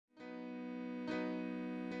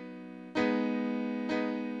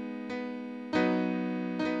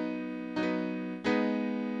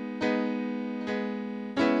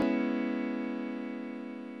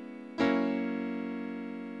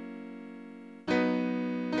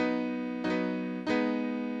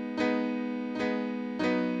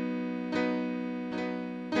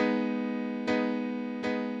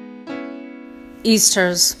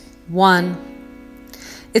Easter's 1.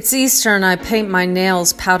 It's Easter and I paint my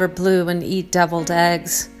nails powder blue and eat deviled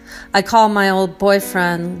eggs. I call my old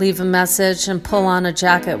boyfriend, leave a message, and pull on a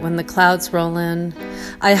jacket when the clouds roll in.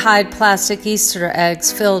 I hide plastic Easter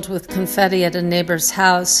eggs filled with confetti at a neighbor's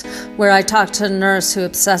house, where I talk to a nurse who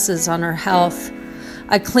obsesses on her health.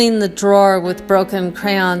 I clean the drawer with broken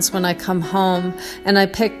crayons when I come home, and I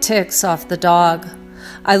pick ticks off the dog.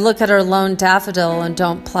 I look at her lone daffodil and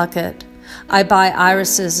don't pluck it. I buy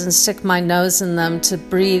irises and stick my nose in them to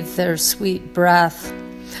breathe their sweet breath.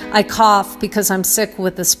 I cough because I'm sick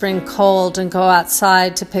with the spring cold and go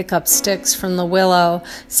outside to pick up sticks from the willow,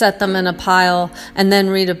 set them in a pile, and then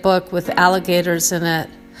read a book with alligators in it.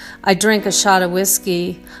 I drink a shot of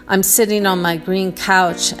whiskey. I'm sitting on my green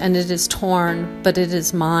couch and it is torn, but it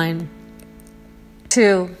is mine.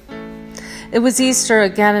 2. It was Easter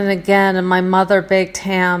again and again, and my mother baked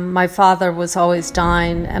ham. My father was always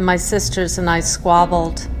dying, and my sisters and I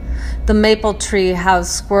squabbled. The maple tree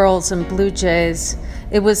housed squirrels and blue jays.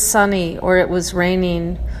 It was sunny or it was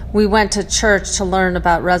raining. We went to church to learn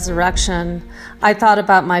about resurrection. I thought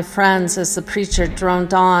about my friends as the preacher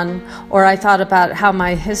droned on, or I thought about how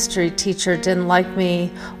my history teacher didn't like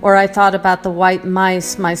me, or I thought about the white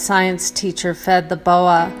mice my science teacher fed the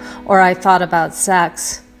boa, or I thought about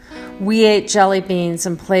sex. We ate jelly beans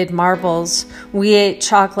and played marbles. We ate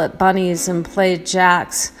chocolate bunnies and played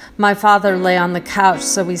jacks. My father lay on the couch,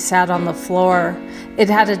 so we sat on the floor. It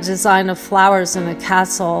had a design of flowers in a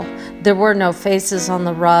castle. There were no faces on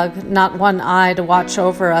the rug, not one eye to watch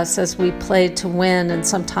over us as we played to win and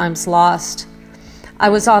sometimes lost. I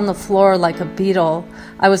was on the floor like a beetle.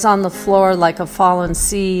 I was on the floor like a fallen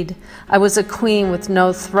seed. I was a queen with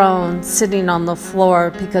no throne, sitting on the floor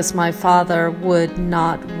because my father would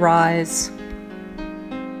not rise.